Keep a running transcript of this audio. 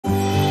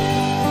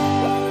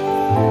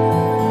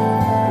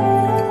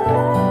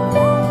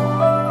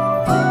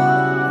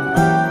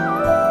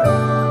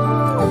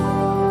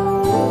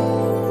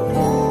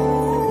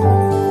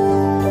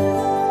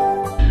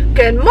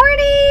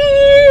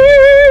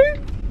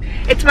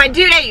It's my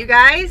due date, you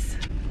guys.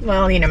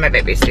 Well, you know my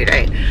baby's due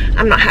date.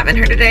 I'm not having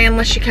her today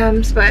unless she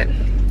comes, but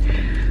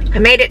I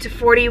made it to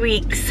 40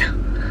 weeks.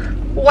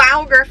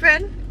 Wow,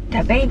 Griffin.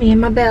 That baby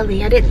in my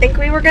belly. I didn't think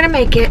we were gonna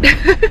make it.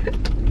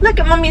 Look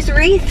at mommy's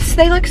wreaths.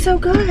 They look so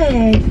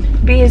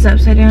good. B is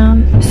upside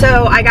down.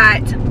 So I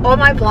got all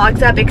my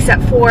vlogs up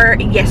except for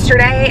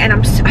yesterday, and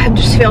I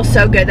just feel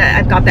so good that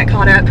I've got that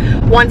caught up.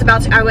 One's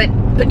about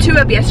to, put 2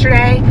 up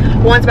yesterday.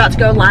 One's about to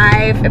go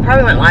live. It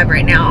probably went live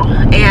right now.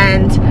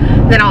 And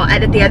then I'll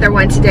edit the other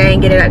one today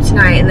and get it up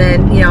tonight, and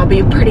then, you know, I'll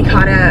be pretty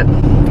caught up.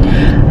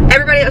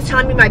 Everybody that was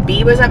telling me my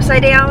B was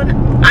upside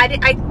down,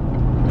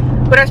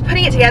 when I was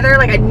putting it together,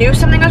 like I knew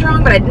something was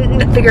wrong, but I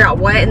didn't figure out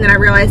what, and then I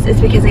realized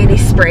it's because Andy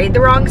sprayed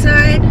the wrong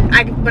side.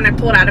 When I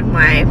pulled out of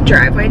my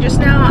driveway just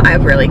now, I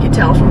really could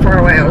tell from far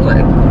away. I was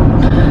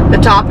like, the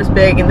top is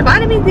big and the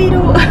bottom is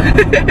little.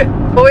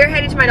 But we're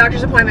headed to my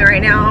doctor's appointment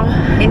right now.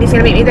 Andy's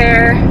gonna meet me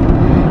there.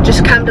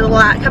 Just come to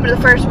the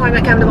first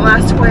appointment, come to the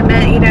last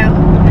appointment, you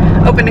know.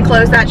 Open and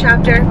close that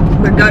chapter.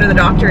 We're gonna go to the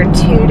doctor in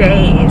 2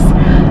 days,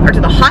 or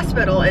to the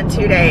hospital in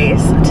 2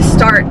 days to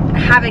start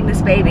having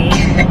this baby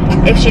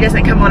if she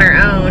doesn't come on her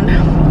own.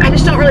 I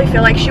just don't really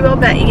feel like she will,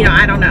 but you know,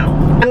 I don't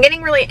know. I'm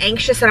getting really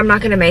anxious that I'm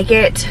not gonna make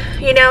it,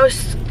 you know,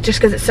 just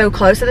because it's so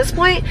close at this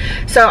point.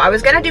 So I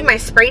was gonna do my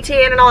spray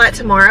tan and all that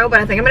tomorrow,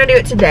 but I think I'm gonna do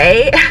it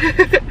today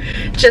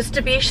just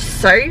to be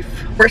safe.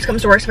 Worst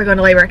comes to worst, if I go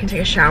into labor I can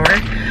take a shower,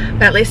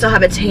 but at least I'll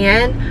have a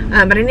tan.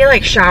 But I need to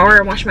like shower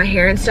and wash my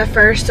hair and stuff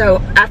first.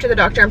 So after the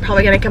doctor, I'm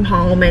probably gonna come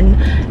home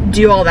and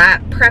do all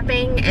that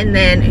prepping and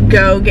then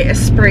go get a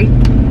spray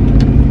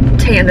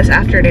tan this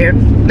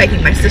afternoon,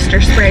 making my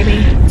sister spray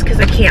me. It's because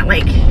I can't,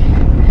 like,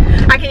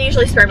 I can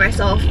usually spray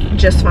myself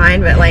just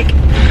fine, but like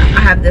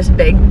I have this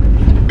big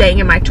thing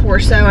in my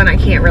torso and I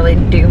can't really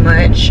do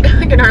much.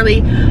 I can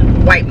hardly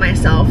wipe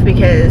myself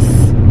because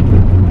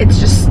it's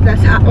just,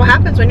 that's what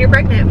happens when you're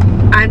pregnant.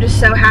 I'm just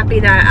so happy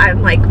that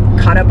I'm like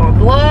caught up on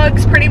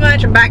vlogs pretty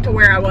much. I'm back to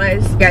where I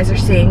was. You guys are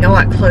seeing a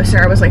lot closer.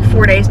 I was like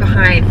 4 days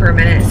behind for a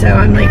minute, so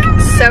I'm like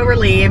so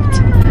relieved.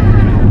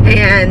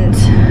 And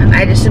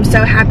I just am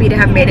so happy to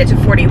have made it to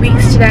 40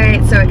 weeks today.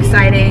 It's so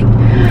exciting.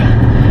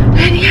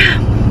 And yeah,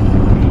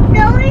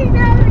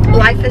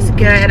 life is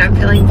good. I'm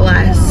feeling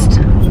blessed.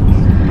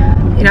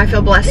 You know, I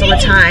feel blessed all the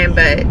time,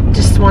 but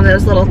just one of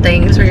those little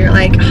things where you're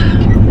like,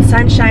 oh, the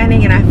sun's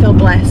shining and I feel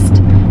blessed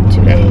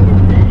today.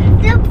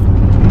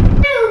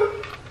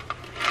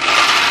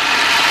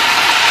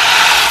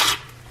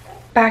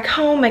 Back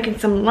home making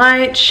some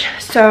lunch.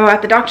 So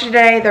at the doctor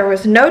today, there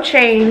was no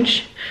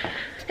change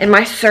in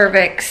my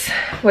cervix,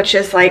 which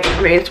is like,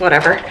 I mean, it's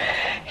whatever.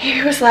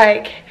 He was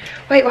like,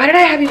 wait, why did I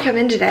have you come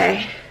in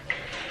today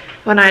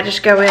when I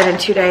just go in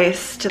 2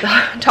 days to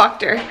the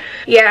doctor?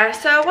 Yeah,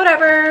 so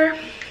whatever.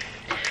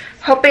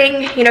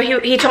 Hoping, you know,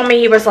 he told me,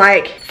 he was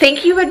like,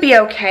 think you would be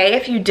okay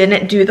if you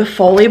didn't do the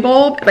Foley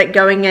bulb, like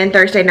going in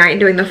Thursday night and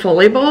doing the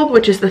Foley bulb,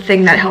 which is the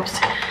thing that helps,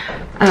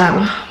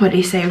 what do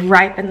you say,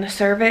 ripen the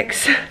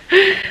cervix,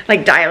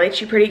 like dilates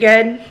you pretty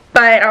good.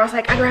 But I was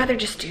like, I'd rather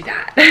just do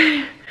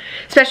that.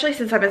 Especially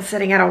since I've been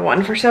sitting at a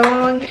 1 for so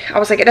long. I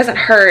was like, it doesn't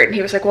hurt. And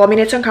he was like, well, I mean,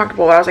 it's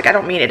uncomfortable. I was like, I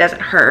don't mean it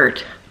doesn't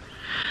hurt.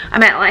 I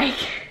meant like,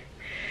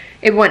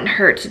 it wouldn't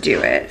hurt to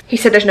do it. He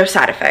said there's no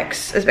side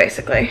effects, is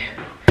basically.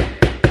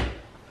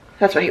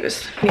 That's what he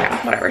was, you know,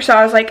 whatever. So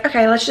I was like,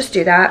 okay, let's just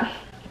do that.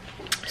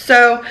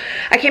 So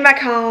I came back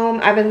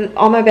home. I've been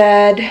on my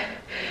bed.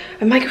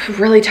 I'm like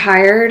really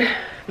tired.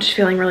 I'm just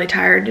feeling really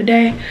tired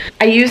today.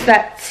 I used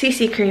that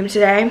CC cream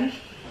today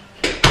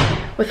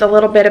with a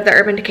little bit of the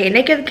Urban Decay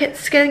Naked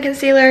Skin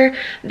Concealer,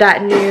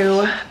 that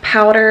new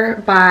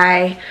powder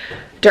by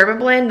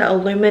Dermablend,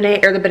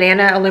 the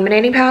banana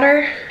illuminating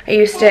powder. I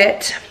used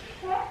it,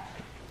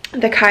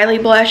 the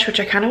Kylie blush, which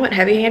I kind of went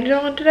heavy-handed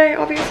on today,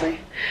 obviously.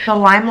 The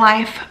Lime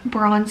Life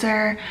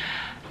bronzer,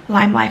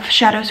 Lime Life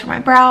shadows for my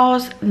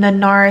brows, the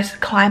NARS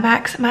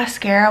Climax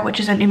mascara, which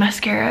is a new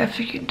mascara. If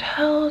you can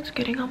tell, it's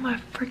getting on my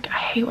freak. I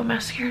hate when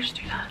mascaras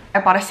do that. I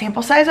bought a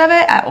sample size of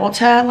it at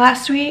Ulta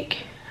last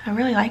week. I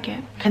really like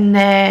it. And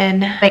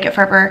then Make It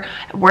Forever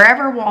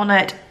Wherever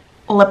Walnut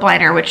lip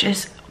liner, which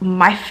is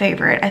my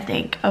favorite, I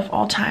think, of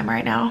all time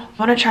right now. I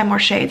want to try more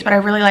shades, but I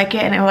really like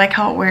it and I like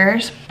how it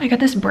wears. I got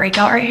this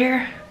breakout right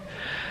here.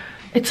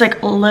 It's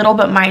like little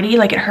but mighty,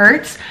 like it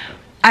hurts.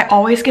 I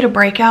always get a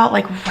breakout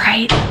like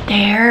right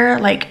there,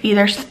 like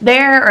either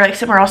there or like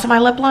somewhere else on my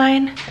lip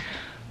line,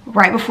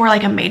 right before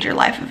like a major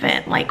life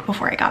event, like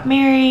before I got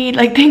married,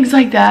 like things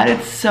like that.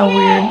 It's so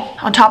weird.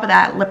 On top of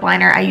that lip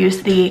liner, I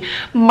used the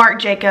Marc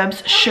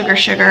Jacobs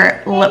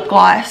Sugar lip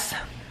gloss.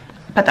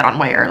 Put that on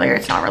way earlier.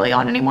 It's not really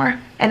on anymore.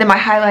 And then my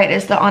highlight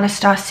is the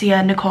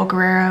Anastasia Nicole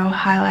Guerrero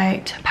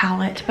highlight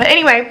palette. But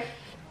anyway,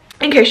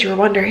 in case you were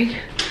wondering,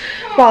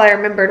 while I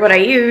remembered what I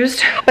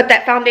used. But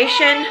that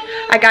foundation,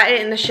 I got it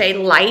in the shade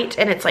Light,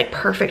 and it's like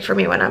perfect for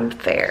me when I'm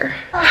fair.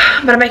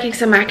 But I'm making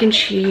some mac and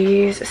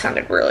cheese. It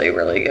sounded really,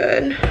 really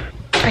good.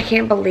 I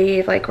can't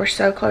believe like we're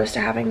so close to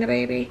having the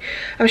baby.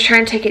 I was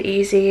trying to take it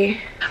easy.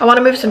 I want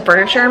to move some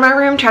furniture in my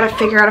room, try to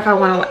figure out if I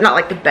want to, not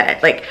like the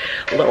bed, like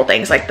little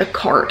things like the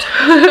cart,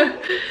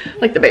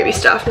 like the baby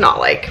stuff, not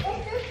like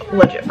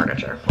legit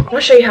furniture. I'm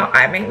gonna show you how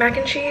I make mac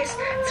and cheese.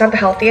 It's not the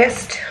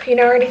healthiest, you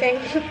know, or anything,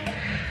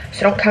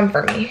 so don't come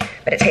for me,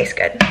 but it tastes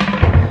good.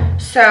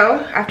 So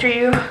after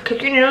you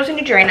cook your noodles and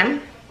you drain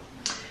them,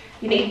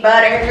 you need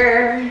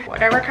butter,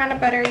 whatever kind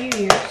of butter you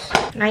use.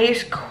 And I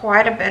use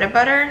quite a bit of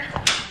butter,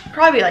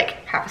 probably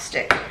like half a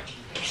stick.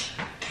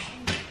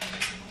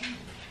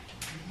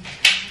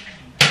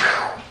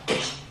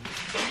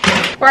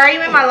 Where are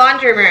you in my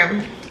laundry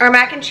room? Our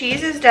mac and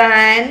cheese is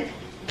done.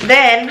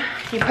 Then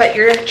you put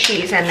your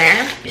cheese in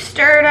there. You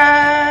stir it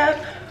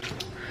up.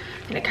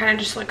 And it kind of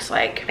just looks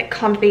like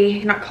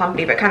clumpy, not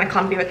clumpy, but kind of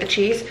clumpy with the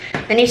cheese.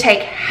 Then you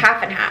take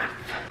half and half.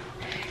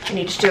 And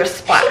you just do a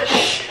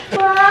splash.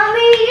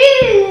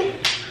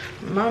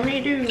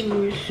 Mommy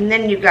doos. And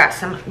then you've got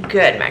some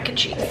good mac and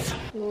cheese.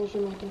 There's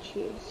your mac and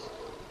cheese.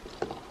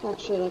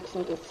 Actually looks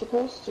like it's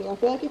supposed to. I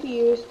feel like if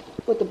you use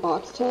what the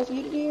box tells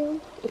you to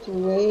do, it's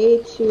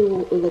way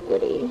too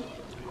liquidy.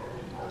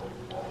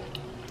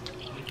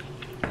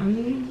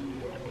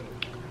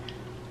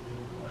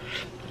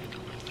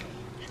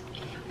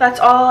 That's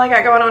all I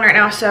got going on right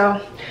now. So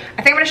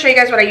I think I'm gonna show you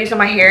guys what I use on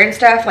my hair and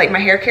stuff, like my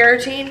hair care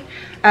routine.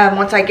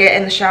 Once I get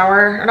in the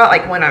shower, or not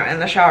like when I'm in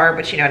the shower,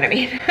 but you know what I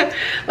mean.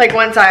 Like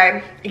once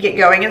I get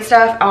going and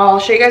stuff, I'll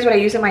show you guys what I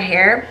use in my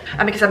hair,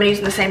 because I've been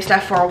using the same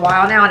stuff for a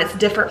while now, and it's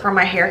different from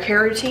my hair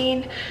care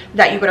routine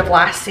that you would have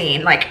last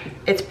seen. Like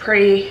it's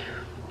pretty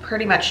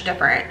much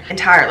different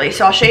entirely.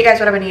 So I'll show you guys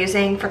what I've been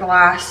using for the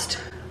last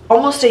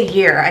almost a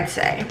year, I'd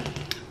say.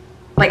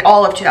 Like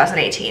all of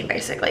 2018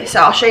 basically.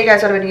 So I'll show you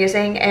guys what I've been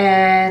using,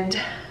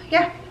 and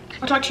yeah,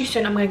 I'll talk to you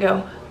soon. I'm gonna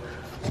go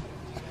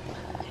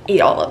eat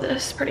all of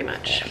this pretty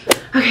much.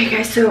 Okay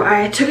guys, so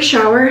I took a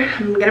shower.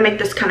 I'm gonna make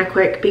this kind of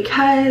quick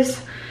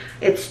because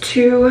it's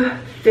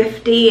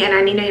 2:50 and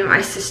I need to meet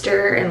my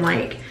sister in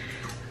like,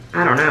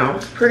 I don't know,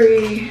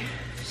 pretty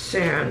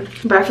soon.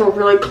 But I feel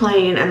really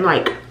clean and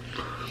like,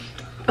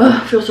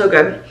 ugh, feels so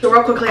good. So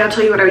real quickly, I'll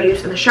tell you what I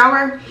used in the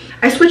shower.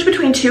 I switched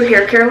between two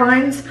hair care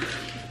lines.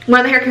 One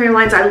of the hair care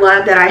lines I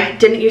love that I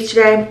didn't use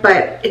today,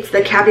 but it's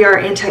the Caviar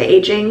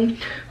Anti-Aging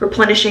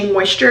Replenishing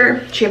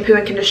Moisture Shampoo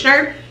and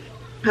Conditioner.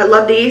 I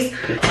love these.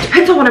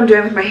 Depends on what I'm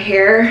doing with my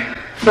hair,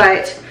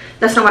 but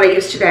that's not what I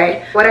used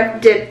today. What I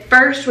did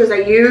first was I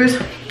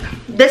used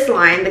this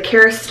line, the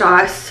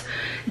Kerastase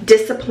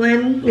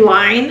Discipline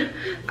line.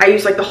 I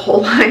use like the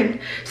whole line.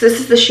 So this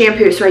is the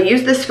shampoo. So I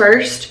used this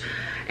first,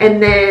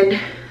 and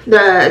then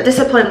the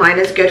Discipline line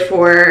is good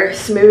for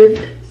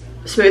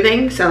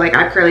smoothing. So like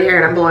I have curly hair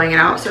and I'm blowing it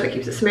out so it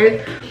keeps it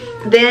smooth.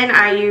 Then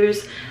I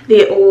use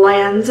the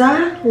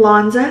Lanza,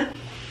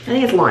 I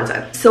think it's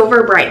Lanza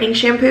Silver Brightening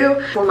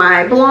Shampoo for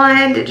my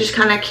blonde. It just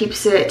kind of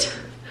keeps it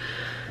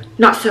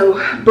not so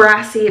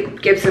brassy.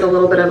 It gives it a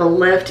little bit of a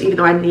lift, even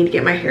though I need to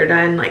get my hair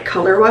done like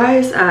color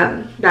wise.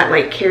 That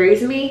like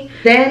carries me.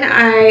 Then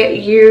I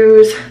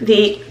use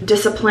the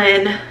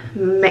Discipline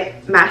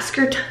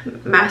Mascaratine.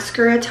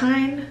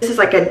 This is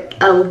like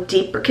a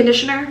deeper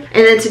conditioner.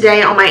 And then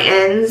today on my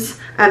ends,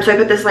 so I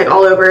put this like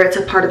all over. It's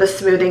a part of the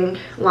smoothing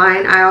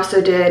line. I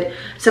also did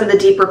some of the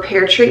deep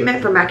repair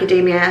treatment from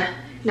Macadamia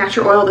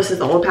Natural Oil. This is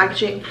the old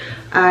packaging.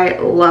 I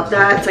love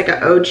that. It's like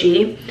an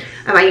OG.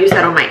 I use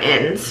that on my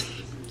ends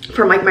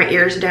from like my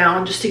ears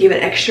down just to give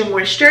it extra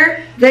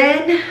moisture.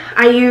 Then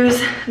I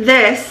use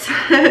this.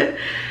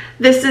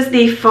 This is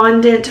the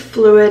Fondant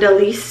Fluid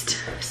Eliste.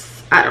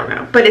 I don't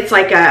know, but it's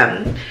like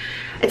a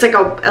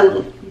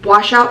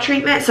washout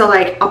treatment. So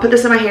like I'll put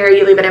this in my hair,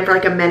 you leave it in for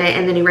like a minute,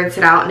 and then you rinse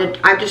it out. And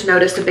I've just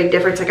noticed a big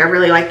difference. Like I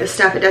really like this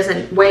stuff. It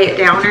doesn't weigh it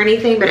down or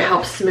anything, but it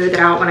helps smooth it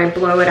out when I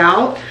blow it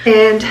out.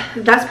 And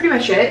that's pretty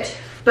much it.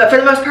 But for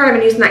the most part, I've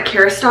been using that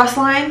Kerastase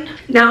line.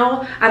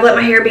 Now I've let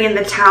my hair be in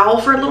the towel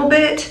for a little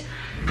bit.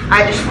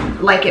 I just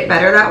like it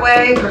better that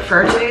way,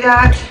 prefer to do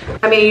that.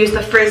 I'm gonna use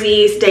the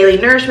Frizzy's Daily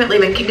Nourishment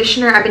Leave-In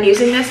Conditioner. I've been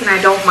using this and I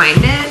don't mind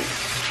it.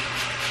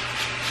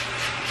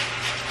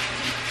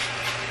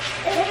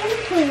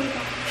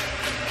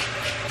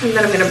 And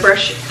then I'm gonna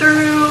brush it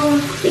through.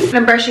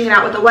 I'm brushing it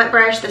out with a wet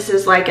brush. This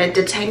is like a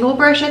detangle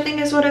brush, I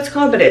think is what it's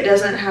called, but it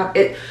doesn't have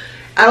it.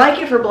 I like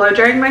it for blow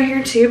drying my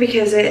hair too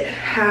because it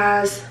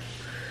has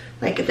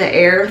like the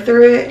air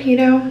through it, you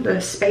know,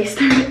 the space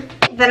through it.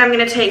 Then I'm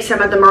gonna take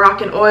some of the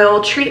Moroccan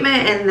oil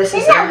treatment, and this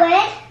is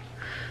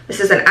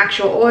an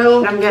actual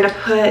oil. I'm gonna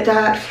put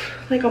that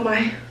like on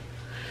my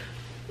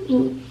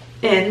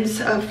ends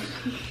of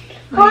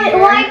my hair.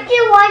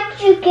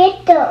 Why'd you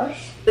get those?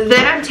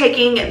 Then I'm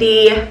taking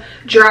the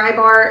Dry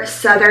Bar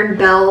Southern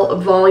Belle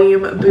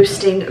Volume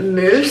Boosting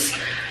Mousse.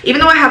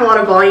 Even though I have a lot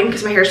of volume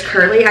because my hair is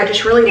curly, I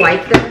just really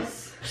like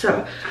this.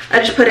 So I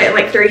just put it in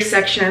like 3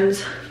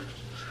 sections.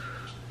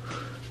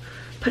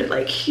 Put it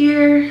like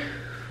here.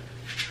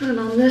 And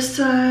on this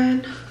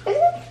side. Is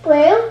it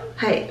blue?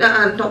 Hey,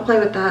 don't play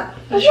with that.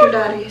 That's your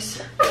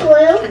daddy's.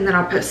 Blue. And then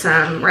I'll put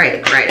some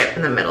right up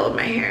in the middle of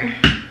my hair.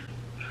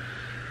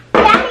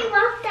 Daddy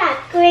loves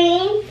that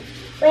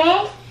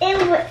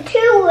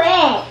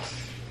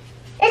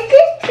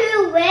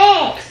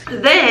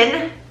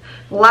Then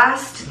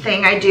last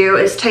thing I do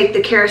is take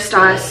the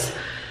Kerastase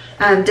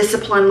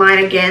Discipline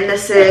line again.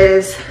 This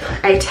is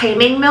a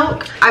taming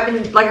milk. I've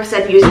been, like I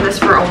said, using this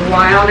for a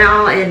while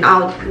now, and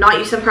I'll not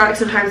use some products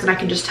sometimes and I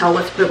can just tell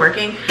what's been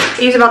working.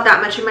 I use about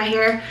that much in my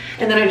hair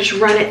and then I just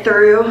run it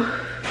through.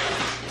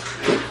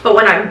 But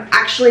when I'm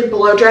actually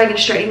blow drying and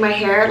straightening my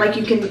hair, like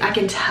I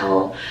can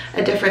tell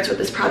a difference with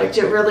this product.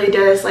 It really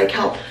does like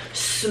help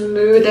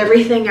smooth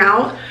everything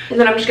out. And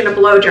then I'm just gonna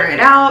blow dry it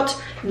out,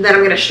 and then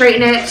I'm gonna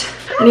straighten it.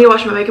 I need to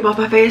wash my makeup off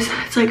my face.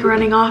 It's like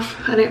running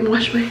off. I didn't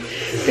wash my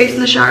face in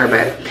the shower,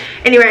 but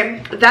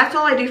anyway, that's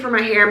all I do for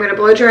my hair. I'm gonna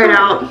blow dry it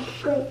out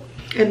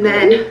and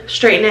then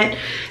straighten it,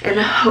 and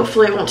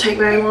hopefully it won't take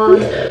very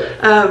long.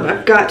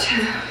 I've got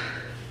to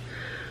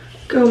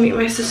go meet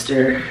my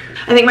sister.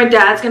 I think my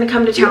dad's gonna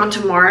come to town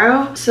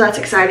tomorrow, so that's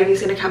exciting.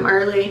 He's gonna come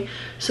early,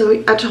 so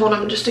I told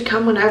him just to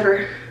come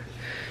whenever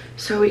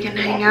so we can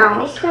hang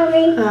out.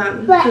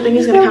 I think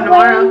he's gonna come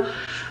tomorrow,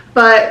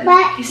 but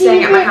he's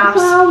staying at my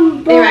house.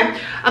 Anyway,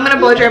 I'm gonna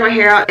blow dry my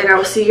hair out and I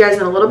will see you guys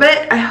in a little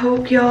bit. I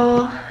hope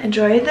y'all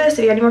enjoyed this. If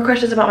you have any more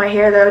questions about my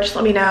hair though, just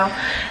let me know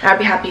and I'd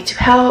be happy to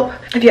help.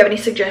 If you have any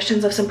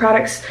suggestions of some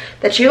products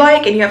that you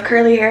like and you have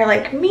curly hair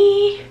like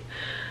me,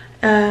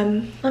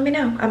 let me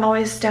know. I'm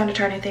always down to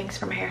try new things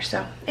for my hair.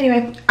 So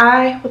anyway,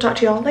 I will talk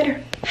to y'all later.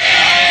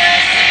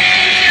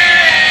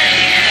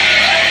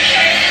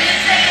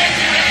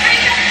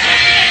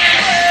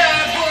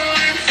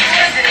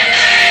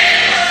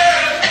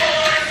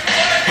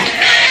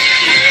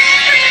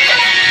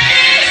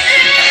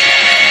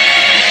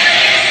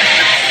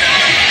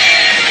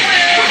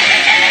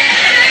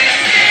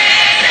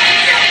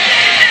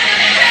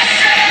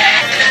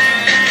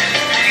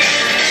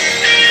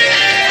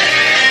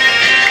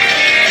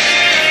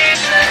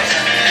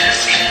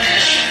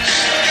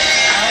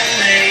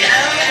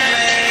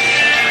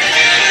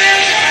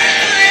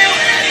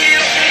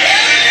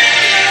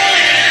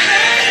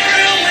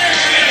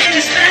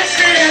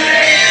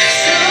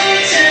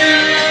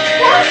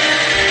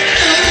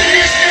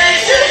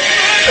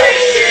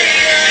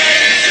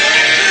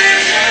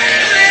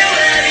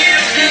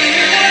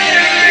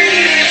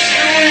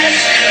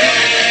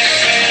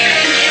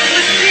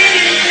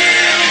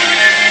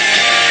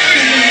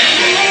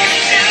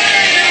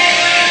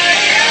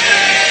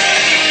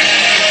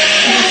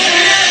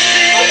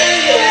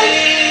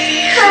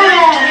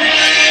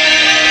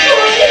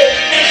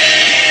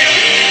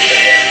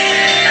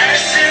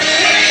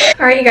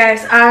 Alright you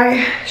guys,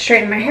 I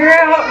straightened my hair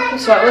out.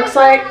 That's what it looks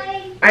like.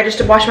 I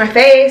just washed my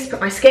face, put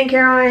my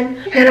skincare on,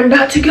 and I'm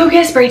about to go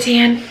get a spray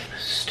tan.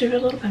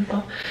 Stupid little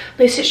pimple. At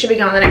least it should be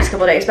gone the next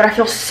couple days, but I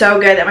feel so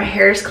good that my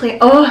hair is clean.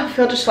 Oh, I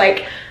feel just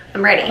like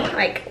I'm ready.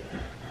 Like,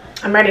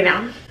 I'm ready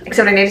now.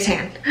 Except I need a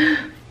tan.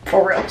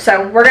 For real.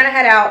 So we're gonna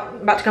head out.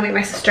 I'm about to go meet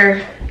my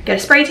sister, get a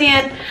spray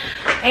tan,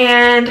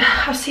 and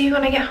I'll see you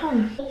when I get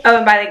home. Oh,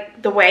 and by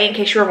the way, in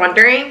case you were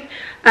wondering,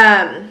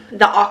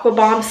 the Aqua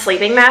Bomb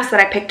sleeping mask that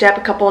I picked up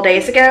a couple of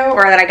days ago,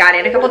 or that I got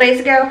in a couple of days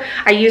ago,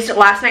 I used it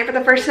last night for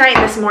the first night,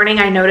 and this morning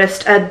I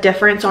noticed a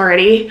difference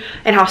already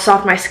in how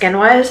soft my skin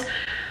was.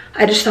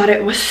 I just thought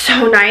it was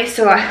so nice,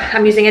 so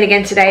I'm using it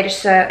again today.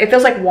 Just it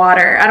feels like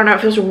water. I don't know,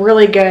 it feels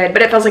really good,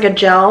 but it feels like a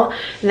gel,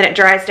 and then it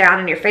dries down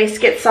and your face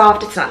gets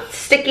soft. It's not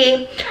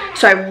sticky,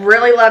 so I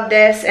really love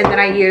this. And then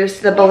I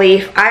used the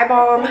Belief Eye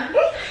Balm.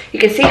 You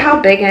can see how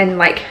big and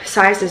like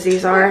sizes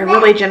these are,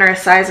 really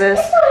generous sizes.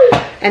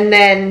 And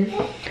then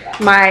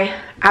my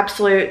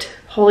absolute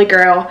holy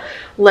grail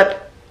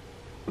lip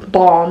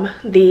balm,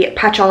 the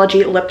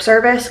Patchology Lip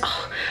Service.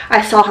 Oh,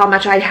 I saw how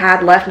much I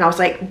had left and I was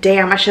like,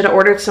 damn, I should have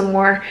ordered some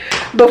more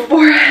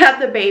before I had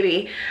the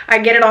baby. I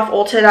get it off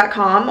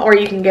Ulta.com, or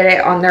you can get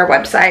it on their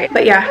website.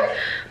 But yeah,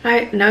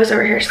 my nose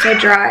over here is so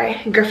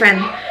dry.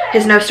 Griffin,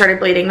 his nose started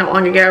bleeding not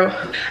long ago.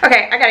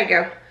 Okay, I gotta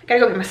go. I gotta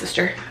go get my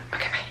sister.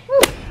 Okay,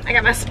 bye. I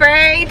got my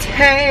spray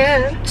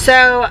tan.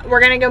 So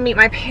we're gonna go meet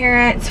my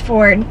parents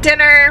for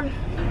dinner.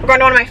 We're going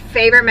to one of my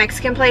favorite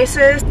Mexican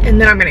places, and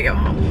then I'm gonna go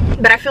home.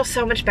 But I feel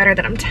so much better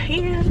that I'm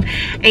tan,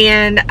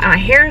 and my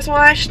hair is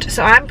washed,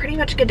 so I'm pretty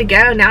much good to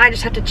go. Now I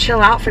just have to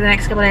chill out for the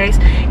next couple days,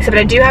 except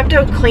I do have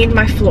to clean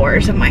my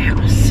floors of my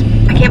house.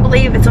 I can't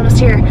believe it's almost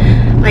here,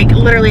 like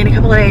literally in a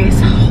couple of days.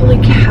 Holy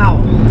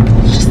cow.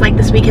 It's just like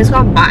this week has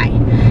gone by.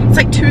 It's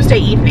like Tuesday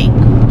evening.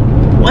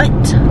 What?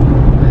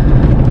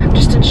 I'm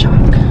just in shock.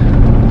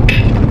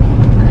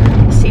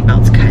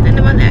 Seatbelt's cutting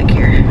into my neck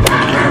here.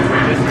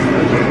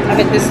 I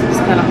bet this is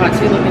kind of hot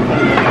too, looking for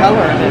the color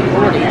of it.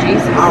 Lordy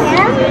Jesus.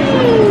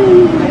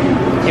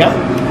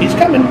 Yep, he's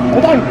coming.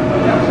 Hold on.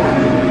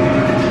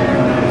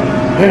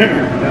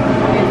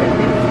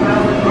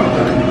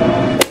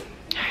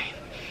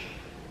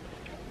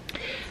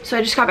 So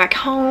I just got back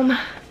home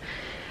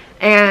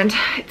and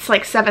it's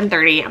like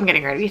 7:30. I'm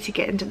getting ready to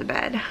get into the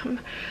bed. I'm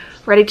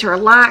ready to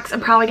relax. I'm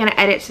probably gonna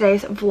edit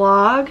today's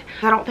vlog.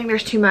 I don't think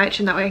there's too much,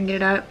 and that way I can get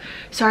it up.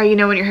 Sorry, you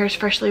know when your hair is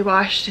freshly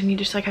washed and you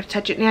just like have to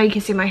touch it. Now you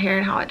can see my hair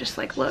and how it just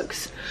like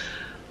looks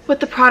with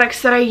the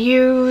products that I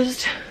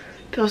used.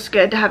 Feels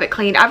good to have it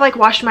cleaned. I've like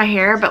washed my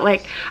hair, but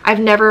like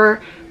I've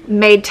never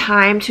made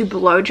time to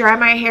blow dry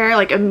my hair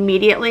like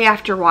immediately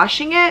after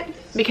washing it,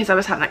 because I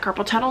was having that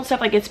carpal tunnel and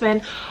stuff. Like, it's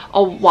been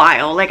a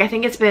while. Like, I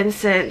think it's been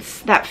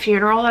since that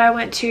funeral that I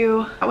went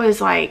to. It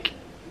was like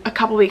a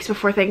couple weeks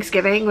before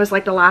Thanksgiving was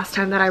like the last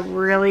time that I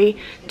really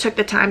took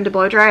the time to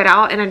blow dry it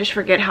out, and I just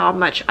forget how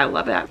much I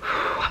love it. I'm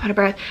out of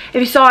breath. If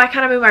you saw, I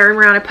kind of moved my room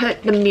around. I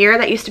put the mirror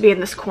that used to be in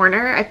this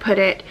corner, I put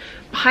it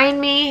behind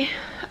me,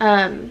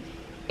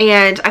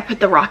 and I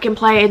put the rock and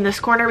play in this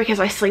corner because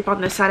I sleep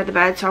on this side of the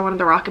bed, so I wanted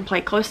the rock and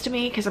play close to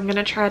me because I'm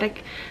gonna try to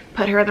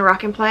put her in the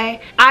rock and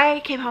play.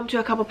 I came home to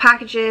a couple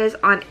packages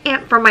from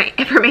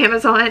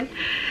Amazon,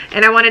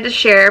 and I wanted to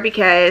share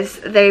because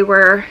they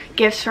were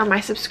gifts from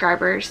my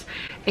subscribers,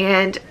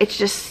 and it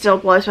just still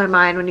blows my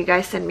mind when you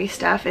guys send me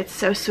stuff. It's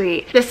so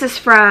sweet. This is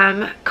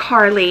from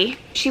Carly.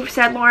 She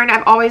said, "Lauren,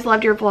 I've always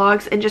loved your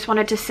vlogs and just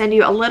wanted to send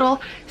you a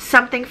little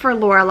something for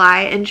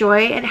Lorelai.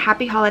 Enjoy and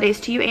happy holidays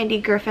to you, Andy,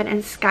 Griffin,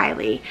 and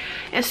Skyly."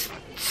 It's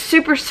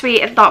super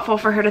sweet and thoughtful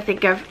for her to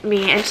think of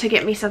me and to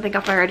get me something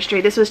off my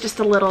registry. This was just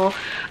a little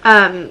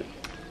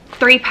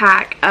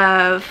 3-pack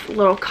of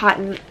little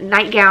cotton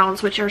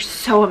nightgowns, which are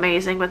so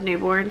amazing with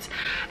newborns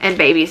and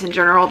babies in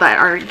general that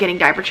are getting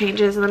diaper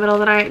changes in the middle of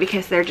the night,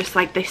 because they're just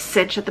like, they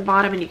cinch at the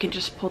bottom and you can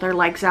just pull their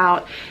legs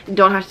out and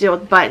don't have to deal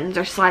with buttons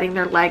or sliding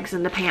their legs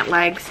in the pant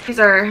legs. These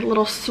are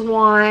little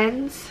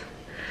swans,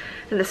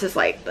 and this is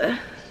like the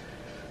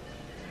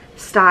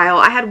style.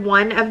 I had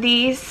one of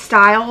these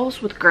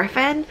styles with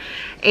Griffin,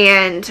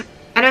 and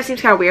I know it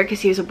seems kind of weird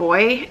because he was a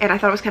boy, and I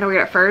thought it was kind of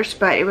weird at first,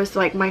 but it was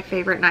like my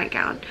favorite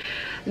nightgown.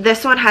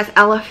 This one has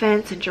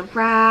elephants and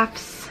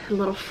giraffes and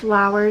little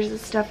flowers and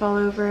stuff all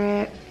over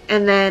it.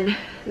 And then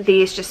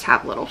these just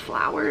have little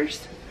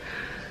flowers.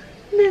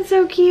 Isn't that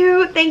so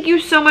cute? Thank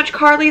you so much,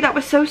 Carly. That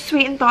was so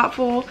sweet and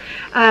thoughtful.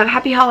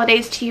 Happy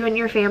holidays to you and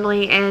your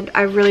family, and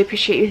I really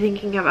appreciate you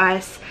thinking of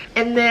us.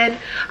 And then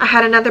I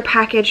had another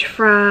package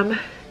from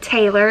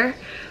Taylor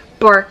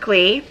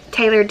Barkley.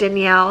 Taylor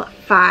Danielle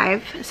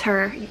 5 is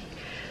her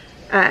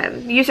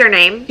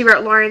username. She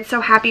wrote, "Lauren,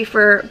 so happy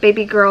for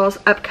baby girl's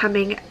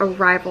upcoming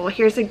arrival.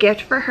 Here's a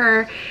gift for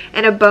her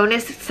and a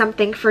bonus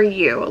something for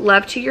you.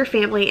 Love to your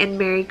family and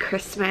Merry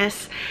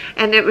Christmas."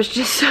 And it was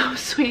just so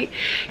sweet.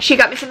 She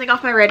got me something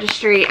off my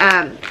registry.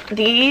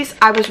 These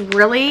I was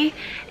really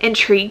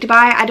intrigued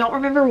by. I don't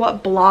remember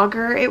what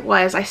blogger it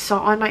was I saw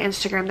on my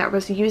Instagram that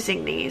was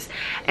using these,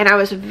 and I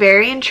was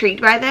very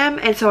intrigued by them,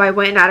 and so I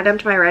went and added them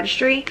to my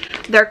registry.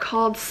 They're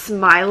called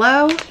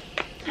Smilo,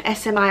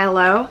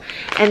 S-M-I-L-O,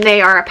 and they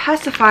are a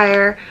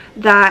pacifier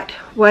that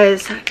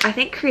was, I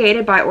think,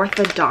 created by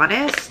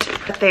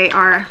orthodontist. But they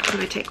are, let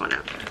me take one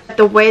out.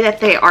 The way that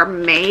they are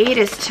made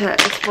is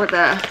for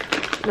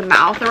the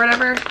mouth or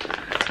whatever.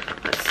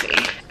 Let's see.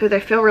 Ooh, they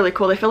feel really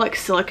cool. They feel like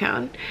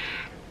silicone.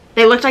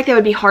 They looked like they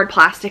would be hard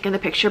plastic in the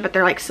picture, but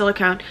they're like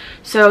silicone.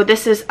 So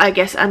this is, I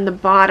guess, on the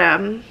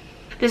bottom.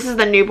 This is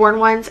the newborn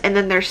ones, and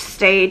then there's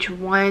stage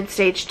 1,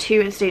 stage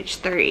 2, and stage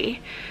 3.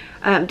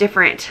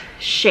 Different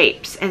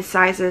shapes and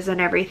sizes and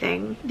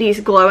everything.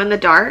 These glow in the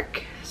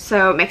dark,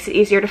 so it makes it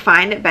easier to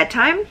find at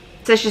bedtime. It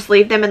says just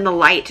leave them in the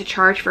light to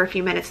charge for a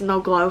few minutes and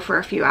they'll glow for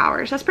a few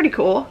hours. That's pretty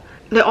cool.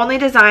 The only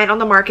design on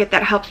the market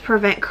that helps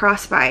prevent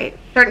crossbite.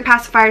 Certain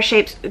pacifier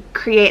shapes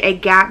create a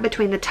gap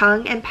between the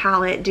tongue and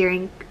palate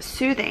during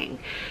soothing.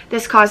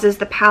 This causes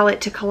the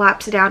palate to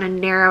collapse down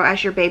and narrow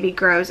as your baby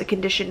grows, a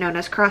condition known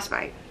as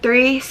crossbite.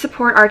 3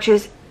 support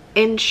arches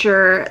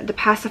ensure the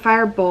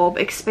pacifier bulb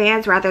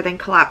expands rather than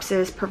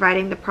collapses,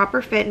 providing the proper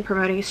fit and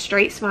promoting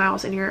straight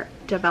smiles in your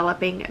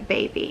developing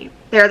baby.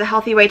 They're the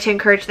healthy way to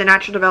encourage the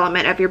natural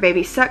development of your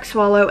baby's suck,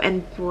 swallow,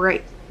 and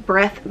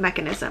breath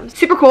mechanisms.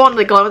 Super cool, and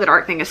the glow in the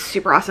dark thing is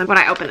super awesome. When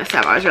I opened this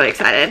up, I was really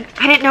excited.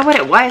 I didn't know what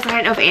it was. I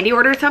didn't know if Andy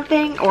ordered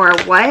something or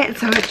what, and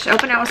so I just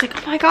opened it. I was like,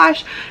 oh my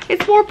gosh,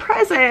 it's more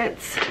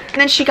presents.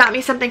 And then she got me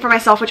something for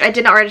myself, which I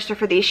did not register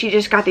for these. She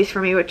just got these for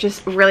me, which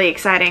is really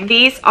exciting.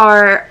 These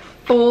are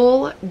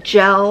full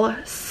gel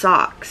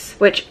socks,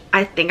 which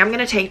I think I'm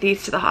gonna take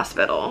these to the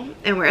hospital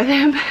and wear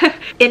them.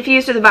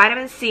 Infused with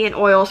vitamin C and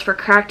oils for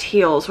cracked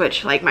heels,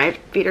 which, like, my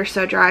feet are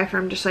so dry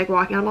from just like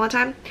walking on them all the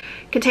time.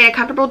 Contain a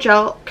comfortable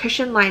gel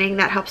cushion lining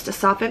that helps to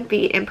soften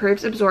feet,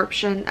 improves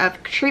absorption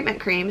of treatment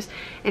creams.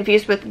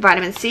 Infused with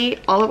vitamin C,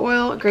 olive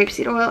oil,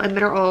 grapeseed oil, and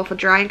mineral oil for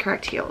dry and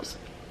cracked heels.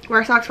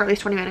 Wear socks for at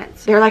least 20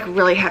 minutes. They're like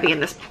really heavy in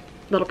this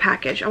little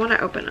package. I want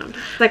to open them.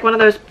 It's like one of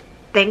those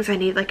things I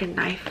need like a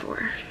knife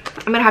for.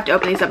 I'm gonna have to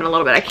open these up in a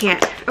little bit. I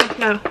can't. Oh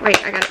no,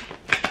 wait, I got it.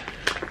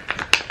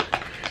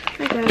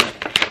 I got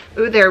it.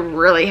 Ooh, they're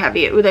really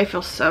heavy. Ooh, they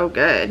feel so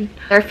good.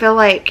 They feel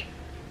like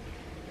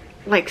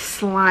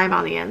slime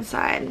on the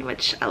inside,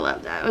 which I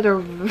love that. Oh, they're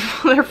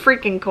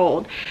freaking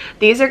cold.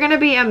 These are gonna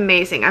be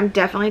amazing. I'm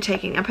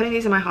putting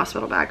these in my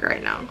hospital bag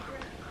right now.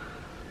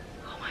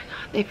 Oh my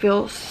god, they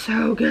feel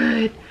so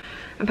good.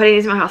 I'm putting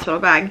these in my hospital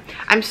bag.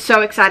 I'm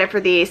so excited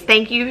for these.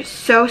 Thank you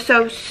so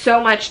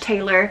much,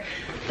 Taylor.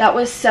 That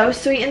was so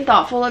sweet and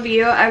thoughtful of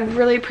you. I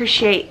really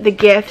appreciate the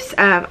gifts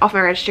off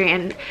my registry,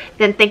 and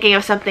then thinking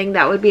of something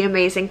that would be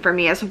amazing for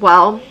me as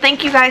well.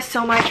 Thank you guys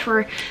so much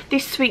for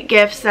these sweet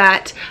gifts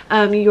that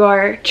you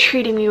are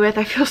treating me with.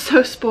 I feel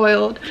so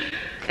spoiled,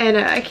 and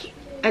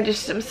I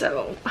just am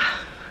so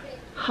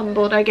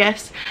humbled, I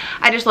guess.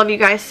 I just love you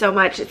guys so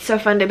much. It's so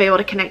fun to be able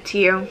to connect to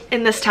you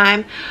in this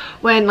time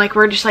when like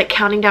we're just like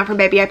counting down for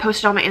baby. I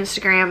posted on my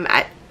Instagram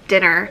at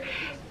dinner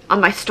on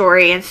my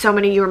story, and so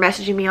many of you were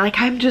messaging me like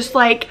I'm just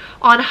like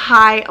on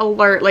high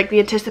alert, like the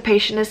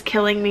anticipation is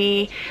killing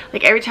me.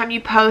 Like every time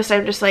you post,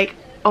 I'm just like,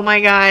 oh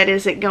my god,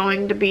 is it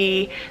going to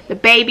be the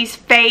baby's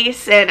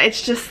face? And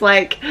it's just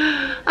like,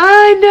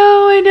 I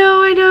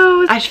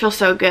know. I just feel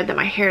so good that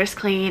my hair is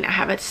clean. I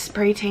have a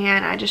spray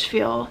tan.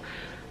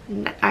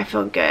 I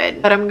feel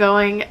good, but I'm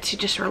going to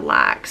just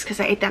relax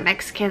because I ate that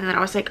Mexican, and then I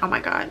was like, oh my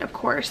god, of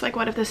course, like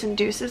what if this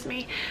induces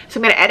me? So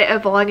I'm gonna edit a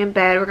vlog in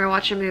bed. We're gonna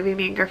watch a movie,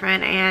 me and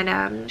Griffin,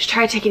 and just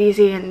try to take it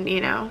easy and,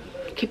 you know,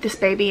 keep this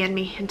baby in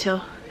me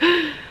until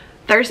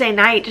Thursday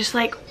night. Just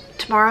like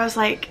tomorrow's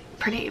like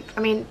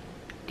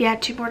yeah,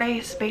 2 more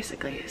days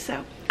basically.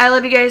 So I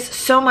love you guys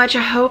so much.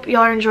 I hope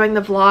y'all are enjoying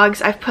the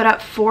vlogs. I've put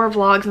up 4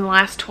 vlogs in the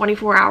last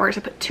 24 hours.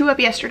 I put 2 up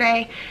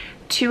yesterday,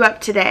 2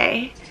 up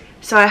today.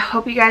 So I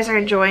hope you guys are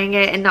enjoying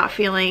it and not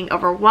feeling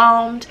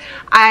overwhelmed.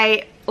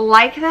 I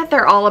like that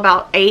they're all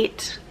about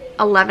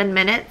 8-11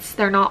 minutes.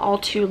 They're not all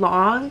too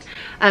long.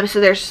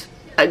 So there's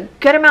a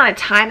good amount of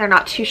time. They're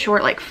not too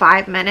short, like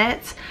 5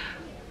 minutes.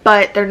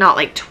 But they're not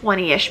like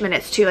 20-ish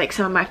minutes too, like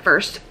some of my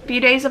first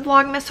few days of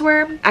Vlogmas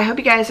were. I hope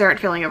you guys aren't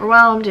feeling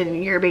overwhelmed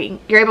and you're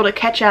able to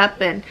catch up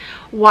and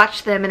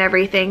watch them and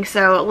everything.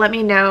 So let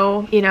me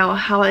know, you know,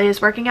 how it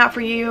is working out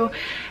for you.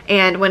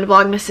 And when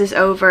Vlogmas is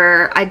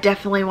over, I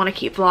definitely want to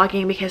keep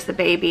vlogging because the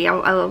baby, I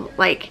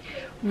like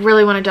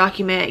really want to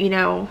document, you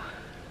know,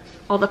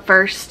 all the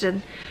first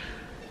and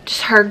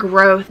just her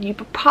growth. You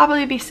will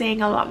probably be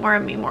seeing a lot more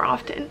of me more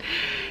often,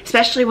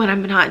 especially when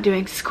I'm not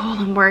doing school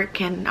and work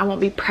and I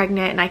won't be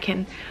pregnant and I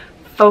can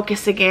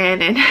focus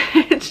again, and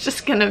it's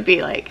just gonna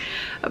be like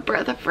a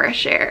breath of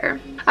fresh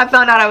air. I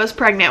found out I was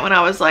pregnant when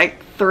I was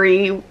like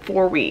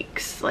 3-4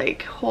 weeks.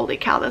 Like, holy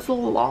cow, that's a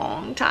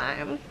long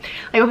time.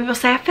 Like when people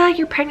say, I feel like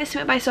your pregnancy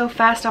went by so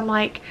fast, I'm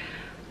like,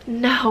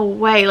 no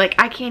way. Like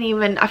I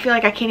feel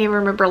like I can't even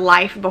remember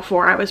life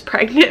before I was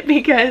pregnant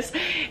because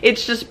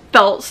it's just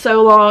felt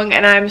so long,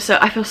 and I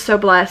feel so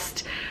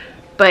blessed.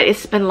 But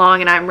it's been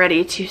long, and I'm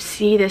ready to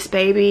see this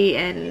baby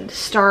and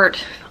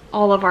start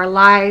all of our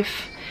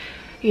life.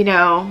 You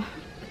know,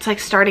 it's like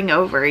starting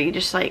over. You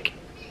just like,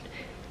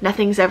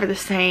 nothing's ever the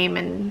same,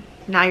 and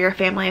now you're a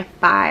family of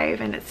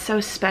 5, and it's so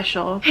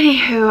special.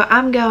 Anywho,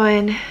 I'm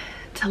going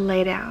to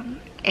lay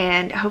down,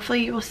 and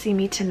hopefully you will see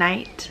me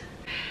tonight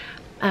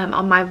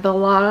on my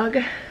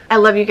vlog. I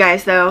love you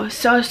guys though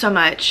so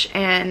much,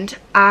 and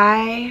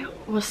I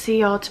will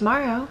see y'all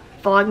tomorrow.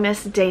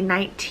 Vlogmas day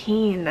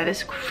 19. That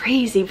is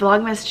crazy.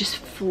 Vlogmas just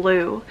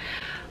flew.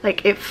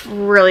 Like it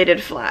really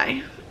did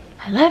fly.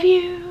 I love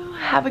you.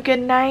 Have a good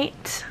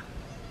night.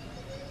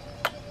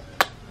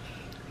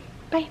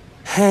 Bye.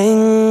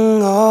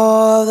 Hang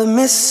all the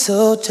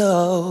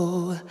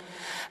mistletoe.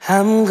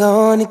 I'm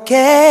gonna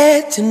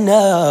get to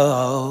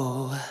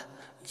know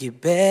you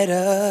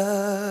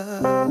better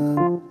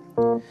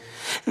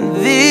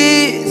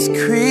this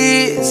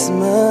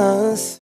Christmas.